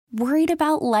Worried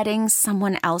about letting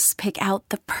someone else pick out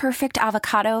the perfect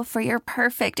avocado for your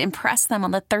perfect impress them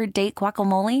on the third date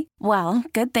guacamole? Well,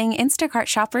 good thing Instacart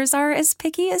shoppers are as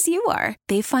picky as you are.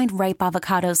 They find ripe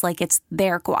avocados like it's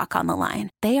their guac on the line.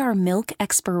 They are milk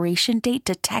expiration date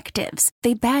detectives.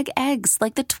 They bag eggs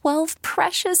like the 12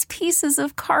 precious pieces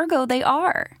of cargo they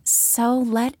are. So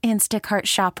let Instacart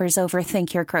shoppers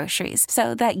overthink your groceries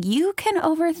so that you can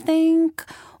overthink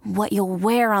what you'll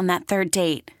wear on that third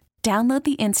date. Download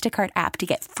the Instacart app to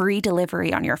get free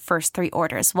delivery on your first 3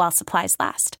 orders while supplies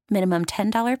last. Minimum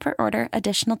 $10 per order.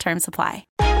 Additional terms apply.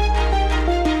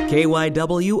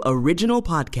 KYW Original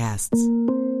Podcasts.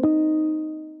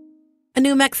 A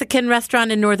new Mexican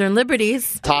restaurant in Northern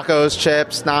Liberties. Tacos,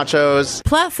 chips, nachos.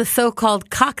 Plus a so-called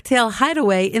cocktail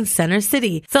hideaway in Center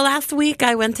City. So last week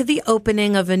I went to the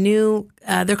opening of a new,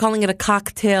 they're calling it a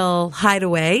cocktail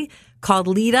hideaway, called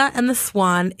Lita and the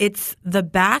Swan. It's the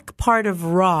back part of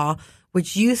Raw,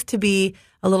 which used to be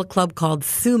a little club called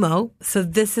Sumo. So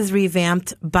this is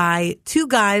revamped by 2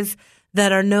 guys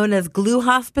that are known as Glue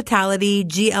Hospitality,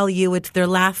 GLU. It's their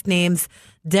last names,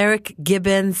 Derek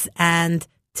Gibbons and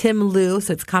Tim Liu.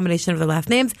 So it's a combination of their last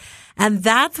names. And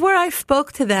that's where I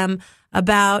spoke to them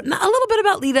about a little bit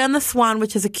about Lita and the Swan,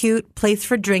 which is a cute place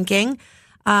for drinking.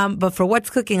 But for What's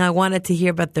Cooking, I wanted to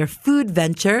hear about their food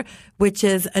venture, which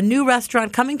is a new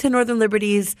restaurant coming to Northern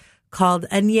Liberties called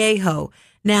Añejo.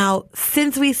 Now,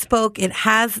 since we spoke,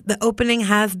 the opening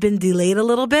has been delayed a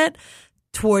little bit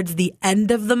towards the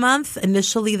end of the month.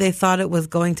 Initially, they thought it was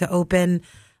going to open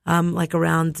like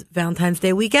around Valentine's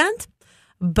Day weekend,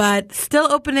 but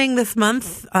still opening this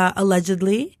month,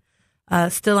 allegedly,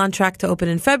 still on track to open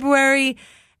in February.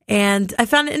 And I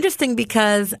found it interesting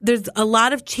because there's a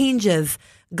lot of changes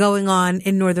going on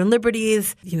in Northern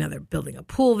Liberties. You know, they're building a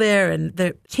pool there and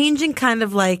they're changing kind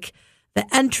of like the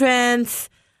entrance.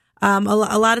 A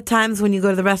lot of times when you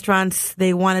go to the restaurants,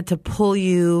 they wanted to pull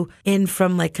you in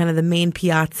from like kind of the main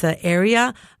piazza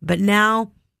area. But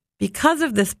now, because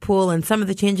of this pool and some of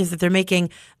the changes that they're making,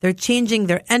 they're changing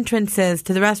their entrances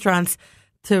to the restaurants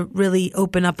to really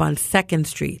open up on 2nd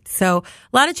Street. So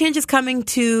a lot of changes coming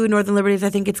to Northern Liberties. I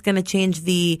think it's going to change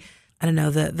the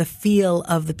feel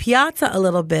of the piazza a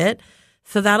little bit.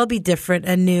 So that'll be different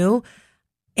and new.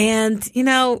 And, you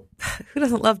know, who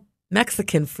doesn't love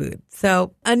Mexican food?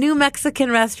 So a new Mexican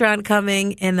restaurant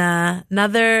coming in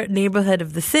another neighborhood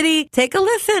of the city. Take a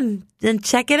listen and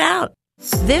check it out.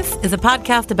 This is a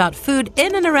podcast about food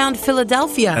in and around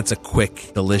Philadelphia. That's a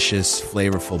quick, delicious,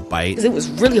 flavorful bite. It was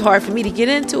really hard for me to get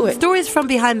into it. Stories from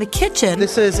behind the kitchen.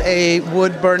 This is a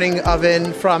wood-burning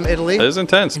oven from Italy. It is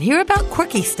intense. And hear about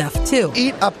quirky stuff, too.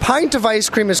 Eat a pint of ice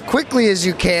cream as quickly as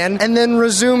you can, and then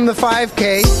resume the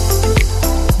 5K.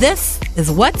 This is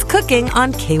What's Cooking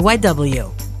on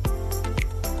KYW.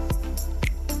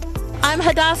 I'm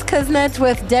Hadass Kuznets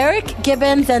with Derek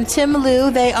Gibbons and Tim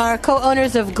Liu. They are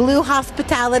co-owners of Glue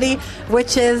Hospitality,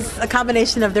 which is a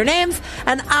combination of their names.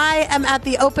 And I am at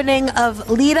the opening of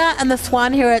Lita and the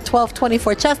Swan here at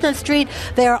 1224 Chestnut Street.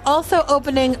 They are also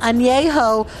opening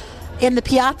Añejo in the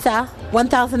Piazza,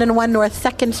 1001 North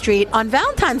 2nd Street on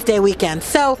Valentine's Day weekend.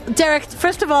 So, Derek,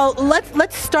 first of all,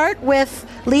 let's start with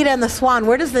Lita and the Swan.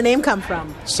 Where does the name come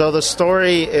from? So the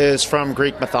story is from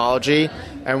Greek mythology.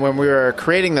 And when we were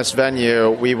creating this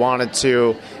venue, we wanted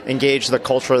to engage the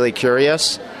culturally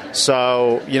curious.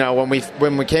 So, you know,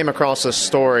 when we came across this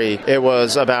story, it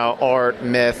was about art,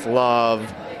 myth,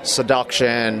 love,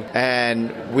 seduction,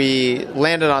 and we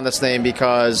landed on this name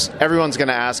because everyone's going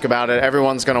to ask about it,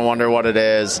 everyone's going to wonder what it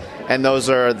is, and those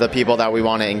are the people that we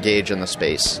want to engage in the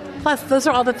space. Plus, those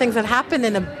are all the things that happen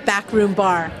in a backroom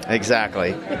bar.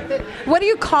 Exactly. What are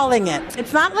you calling it?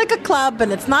 It's not like a club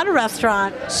and it's not a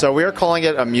restaurant. So we are calling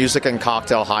it a music and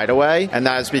cocktail hideaway, and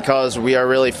that is because we are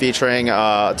really featuring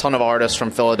a ton of artists from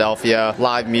Philadelphia,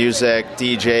 live music,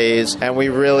 DJs, and we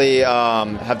really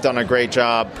have done a great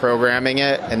job programming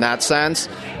it in that sense.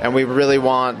 And we really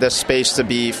want this space to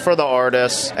be for the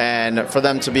artists and for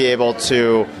them to be able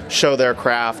to show their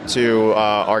craft to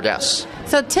our guests.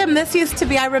 So, Tim, this used to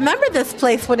be, I remember this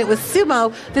place when it was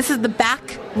Sumo. This is the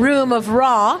back room of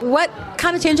Raw. What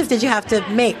kind of changes did you have to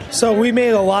make? So we made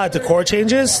a lot of decor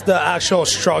changes. The actual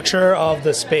structure of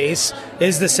the space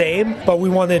is the same, but we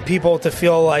wanted people to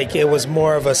feel like it was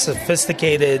more of a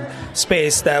sophisticated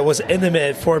space that was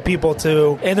intimate for people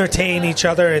to entertain each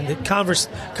other and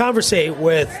conversate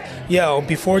with,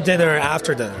 before dinner or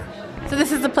after dinner. So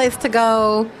this is the place to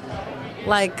go,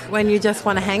 like when you just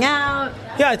want to hang out?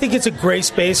 Yeah, I think it's a great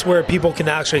space where people can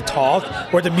actually talk,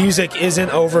 where the music isn't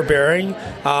overbearing.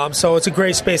 So it's a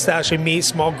great space to actually meet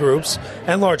small groups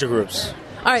and larger groups.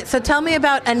 All right, so tell me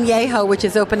about Añejo, which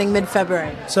is opening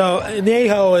mid-February. So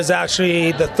Añejo is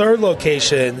actually the third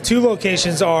location. 2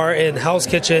 locations are in Hell's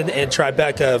Kitchen and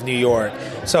Tribeca of New York.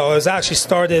 So it was actually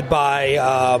started by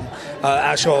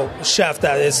actual chef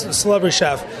that is a celebrity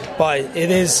chef, but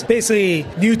it is basically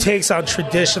new takes on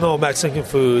traditional Mexican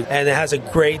food, and it has a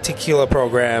great tequila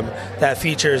program that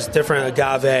features different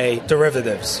agave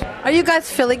derivatives. Are you guys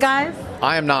Philly guys?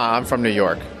 I am not. I'm from New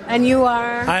York. And you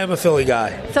are? I am a Philly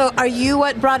guy. So are you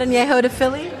what brought Añejo to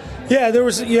Philly? Yeah, there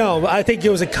was, I think it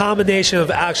was a combination of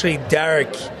actually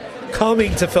Derek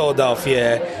coming to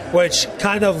Philadelphia, which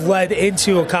kind of led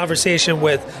into a conversation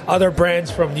with other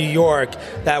brands from New York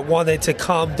that wanted to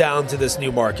come down to this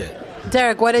new market.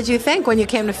 Derek, what did you think when you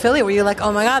came to Philly? Were you like,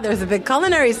 oh my God, there's a big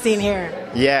culinary scene here?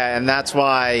 Yeah, and that's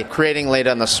why creating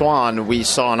Leda and the Swan, we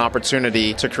saw an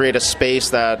opportunity to create a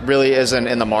space that really isn't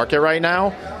in the market right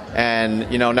now. And,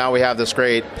 now we have this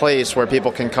great place where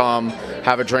people can come,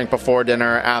 have a drink before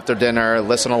dinner, after dinner,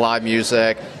 listen to live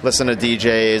music, listen to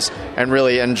DJs, and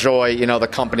really enjoy, the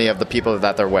company of the people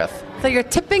that they're with. So you're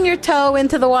tipping your toe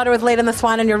into the water with Leda and the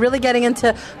Swan, and you're really getting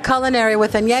into culinary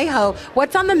with Añejo.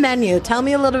 What's on the menu? Tell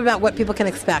me a little bit about what people can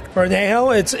expect. For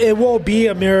Añejo, it will be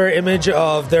a mirror image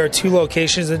of their 2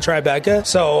 locations in Tribeca.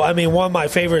 So, one of my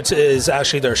favorites is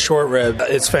actually their short rib.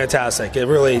 It's fantastic. It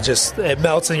really it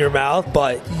melts in your mouth,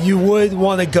 but you would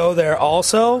want to go there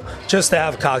also just to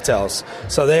have cocktails.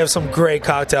 So they have some great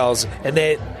cocktails, and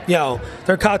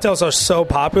their cocktails are so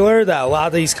popular that a lot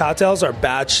of these cocktails are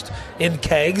batched in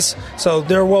kegs. So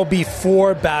there will be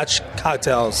 4 batch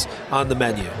cocktails on the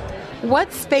menu.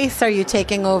 What space are you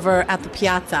taking over at the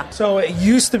Piazza? So it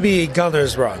used to be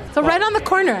Gunner's Run. So right on the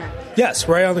corner? Yes,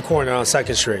 right on the corner on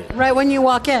 2nd Street. Right when you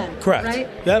walk in? Correct. Right?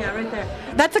 Yep. Yeah, right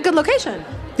there. That's a good location.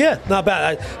 Yeah, not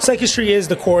bad. 2nd Street is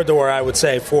the corridor, I would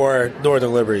say, for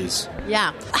Northern Liberties.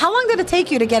 Yeah. How long did it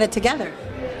take you to get it together?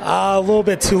 A little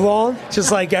bit too long,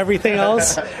 just like everything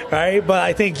else, right? But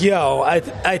I think,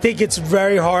 I think it's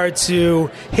very hard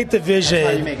to hit the vision.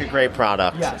 That's how you make a great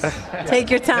product. Yes. Take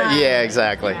your time. Yeah,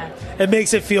 exactly. Yeah. It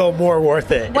makes it feel more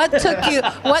worth it.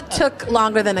 What took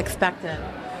longer than expected?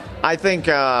 I think,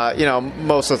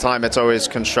 most of the time it's always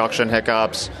construction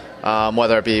hiccups,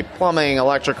 whether it be plumbing,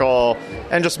 electrical,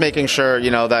 and just making sure,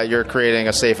 that you're creating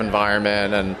a safe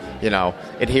environment and,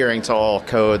 adhering to all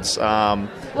codes.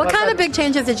 What kind of big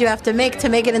changes did you have to make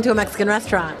it into a Mexican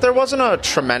restaurant? There wasn't a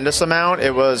tremendous amount.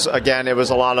 It was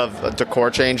a lot of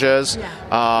decor changes.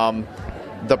 Yeah.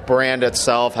 The brand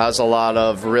itself has a lot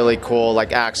of really cool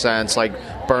accents, like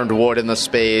burned wood in the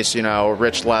space,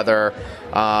 rich leather.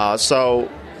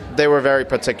 So they were very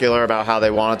particular about how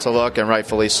they wanted to look, and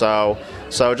rightfully so.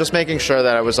 So just making sure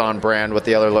that it was on brand with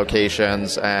the other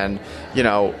locations, and,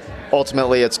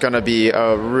 ultimately it's going to be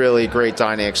a really great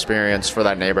dining experience for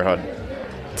that neighborhood.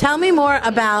 Tell me more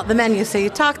about the menu. So you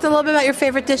talked a little bit about your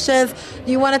favorite dishes.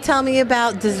 You want to tell me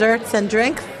about desserts and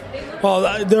drinks?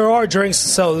 Well, there are drinks.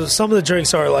 So some of the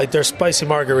drinks are like their spicy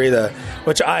margarita,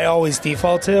 which I always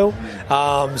default to.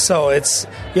 So it's,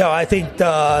 I think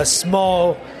the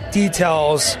small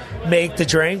details make the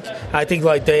drink. I think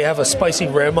they have a spicy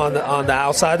rim on the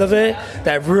outside of it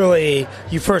that really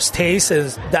you first taste, and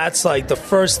that's the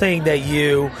first thing that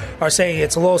you are saying.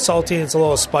 It's a little salty, it's a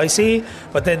little spicy,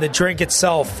 but then the drink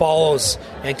itself follows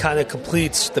and kind of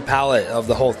completes the palate of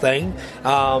the whole thing.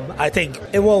 I think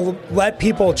it will let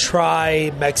people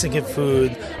try Mexican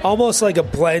food almost like a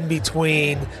blend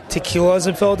between tequilas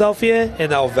in Philadelphia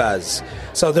and El Vez.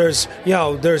 So there's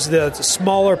the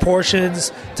smaller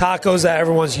portions, tacos that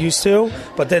everyone's used to,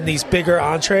 but then these bigger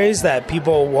entrees that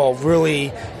people will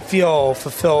really feel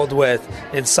fulfilled with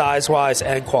in size-wise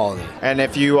and quality. And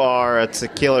if you are a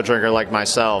tequila drinker like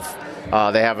myself,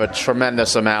 they have a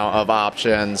tremendous amount of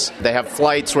options. They have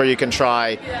flights where you can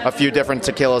try a few different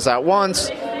tequilas at once.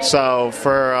 So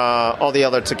for all the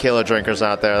other tequila drinkers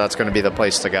out there, that's going to be the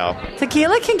place to go.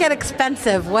 Tequila can get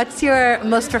expensive. What's your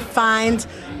most refined,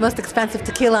 most expensive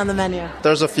tequila on the menu?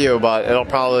 There's a few, but it'll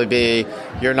probably be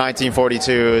your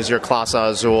 1942s, your Clase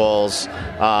Azules,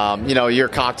 your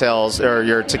cocktails or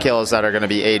your tequilas that are going to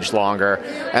be aged longer.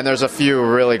 And there's a few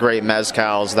really great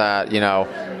mezcals that,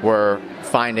 we're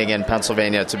finding in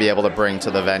Pennsylvania to be able to bring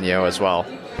to the venue as well.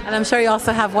 And I'm sure you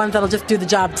also have ones that'll just do the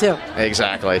job too.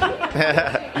 Exactly.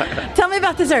 Tell me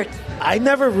about desserts. I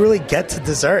never really get to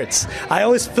desserts. I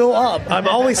always fill up. I'm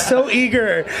always so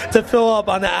eager to fill up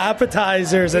on the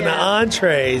appetizers and the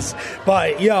entrees.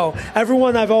 But,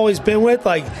 everyone I've always been with,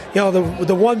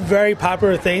 the one very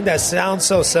popular thing that sounds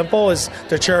so simple is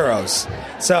the churros.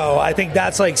 So I think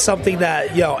that's something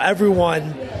that,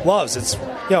 everyone loves. It's,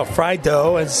 fried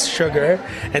dough and sugar,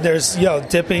 and there's,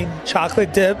 dipping,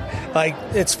 chocolate dip.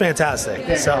 It's fantastic.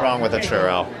 Can't go wrong with a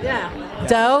churro. Yeah.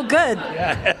 Dough, good.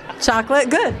 Chocolate,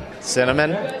 good.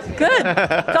 Cinnamon? Good.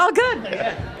 It's all good.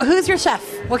 Who's your chef?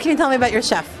 What can you tell me about your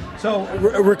chef? So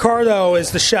Ricardo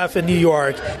is the chef in New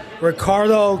York.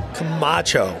 Ricardo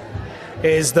Camacho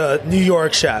is the New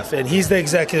York chef, and he's the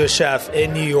executive chef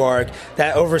in New York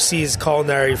that oversees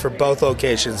culinary for both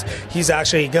locations. He's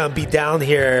actually going to be down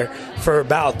here for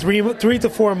about 3 to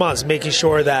 4 months, making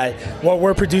sure that what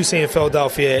we're producing in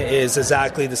Philadelphia is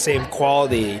exactly the same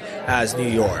quality as New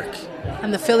York.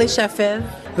 And the Philly chef is?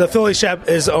 The Philly chef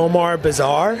is Omar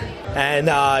Bazar,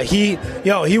 and he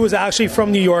was actually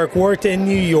from New York, worked in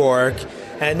New York,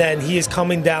 and then he is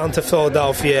coming down to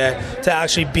Philadelphia to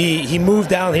actually he moved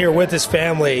down here with his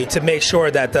family to make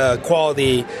sure that the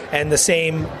quality and the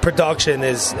same production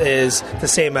is the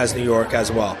same as New York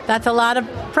as well. That's a lot of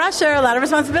pressure, a lot of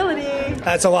responsibility.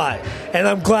 That's a lot. And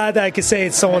I'm glad that I could say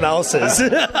it's someone else's.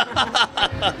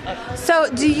 So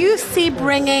do you see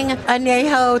bringing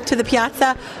Añejo to the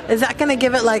Piazza? Is that going to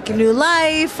give it new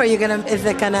life? Is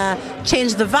it going to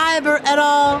change the vibe at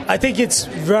all? I think it's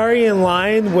very in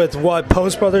line with what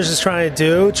Post Brothers is trying to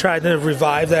do, trying to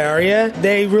revive the area.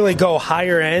 They really go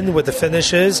higher end with the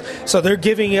finishes. So they're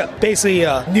giving it basically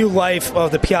a new life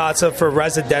of the Piazza for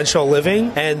residential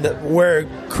living. And we're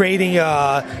creating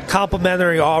a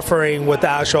complementary offering with the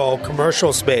actual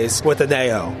commercial space with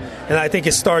Añejo. And I think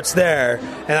it starts there.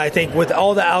 And I think with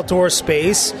all the outdoor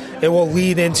space, it will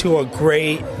lead into a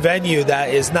great venue that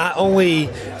is not only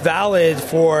valid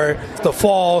for the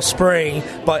fall, spring,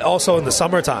 but also in the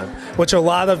summertime, which a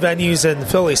lot of venues in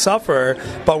Philly suffer,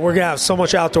 but we're going to have so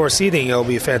much outdoor seating, it'll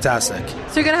be fantastic.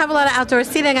 So you're going to have a lot of outdoor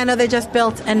seating. I know they just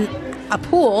built a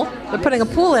pool. They're putting a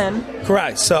pool in.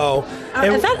 Correct. So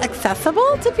is that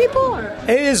accessible to people? Or?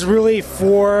 It is really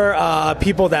for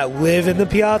people that live in the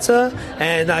Piazza,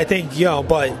 and I think,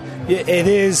 but it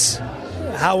is,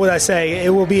 how would I say, it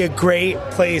will be a great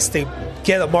place to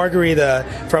get a margarita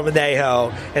from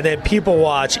Añejo and then people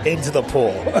watch into the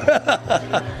pool.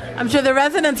 I'm sure the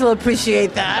residents will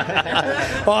appreciate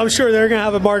that. Well, I'm sure they're going to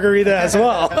have a margarita as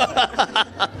well.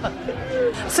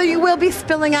 So you will be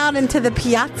spilling out into the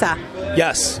Piazza.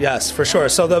 Yes, for sure.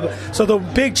 So the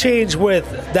big change with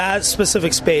that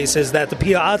specific space is that the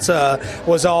Piazza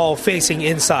was all facing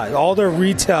inside. All the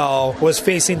retail was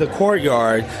facing the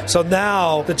courtyard. So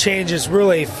now the change is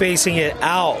really facing it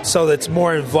out so that it's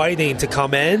more inviting to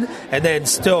come in and then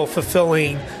still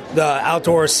fulfilling the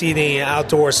outdoor seating and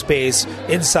outdoor space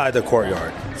inside the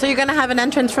courtyard. So you're going to have an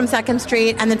entrance from 2nd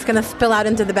Street and it's going to spill out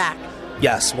into the back?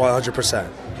 Yes, 100%.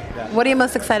 What are you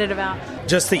most excited about?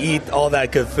 Just to eat all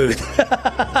that good food.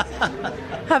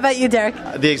 How about you, Derek?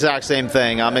 The exact same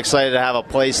thing. I'm excited to have a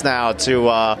place now to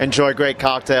enjoy great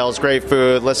cocktails, great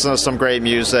food, listen to some great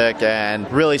music,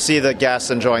 and really see the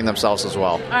guests enjoying themselves as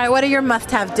well. All right, what are your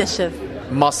must-have dishes?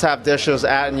 Must-have dishes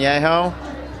at Añejo?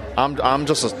 I'm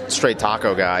just a straight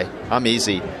taco guy. I'm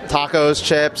easy. Tacos,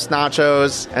 chips,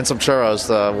 nachos, and some churros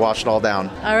to wash it all down.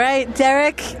 All right,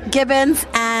 Derek Gibbons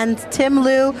and Tim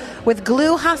Liu with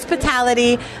Glue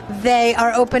Hospitality. They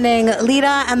are opening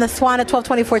Lita and the Swan at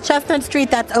 1224 Chestnut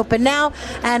Street. That's open now.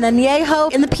 And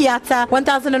Añejo in the Piazza,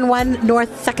 1001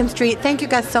 North 2nd Street. Thank you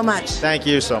guys so much. Thank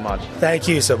you so much. Thank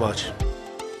you so much.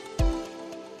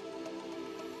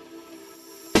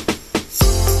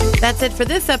 That's it for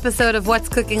this episode of What's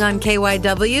Cooking on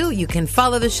KYW. You can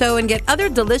follow the show and get other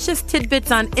delicious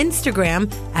tidbits on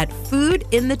Instagram at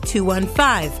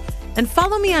foodinthe215. And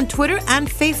follow me on Twitter and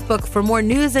Facebook for more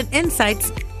news and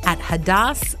insights at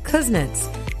Hadass Kuznets.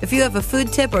 If you have a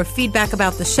food tip or feedback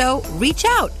about the show, reach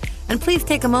out. And please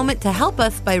take a moment to help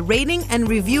us by rating and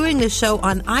reviewing the show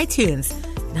on iTunes.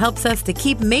 It helps us to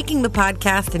keep making the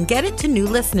podcast and get it to new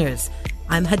listeners.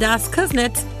 I'm Hadass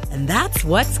Kuznets, and that's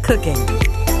What's Cooking.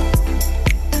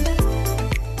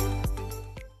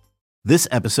 This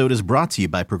episode is brought to you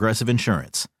by Progressive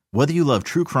Insurance. Whether you love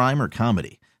true crime or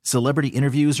comedy, celebrity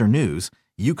interviews or news,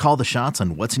 you call the shots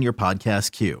on what's in your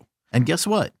podcast queue. And guess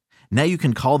what? Now you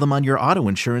can call them on your auto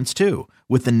insurance too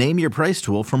with the Name Your Price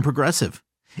tool from Progressive.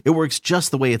 It works just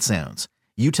the way it sounds.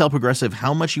 You tell Progressive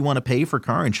how much you want to pay for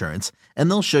car insurance, and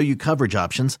they'll show you coverage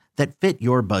options that fit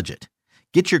your budget.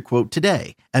 Get your quote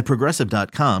today at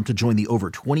Progressive.com to join the over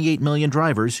 28 million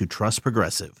drivers who trust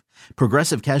Progressive.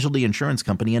 Progressive Casualty Insurance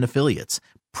Company and Affiliates.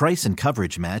 Price and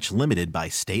coverage match limited by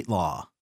state law.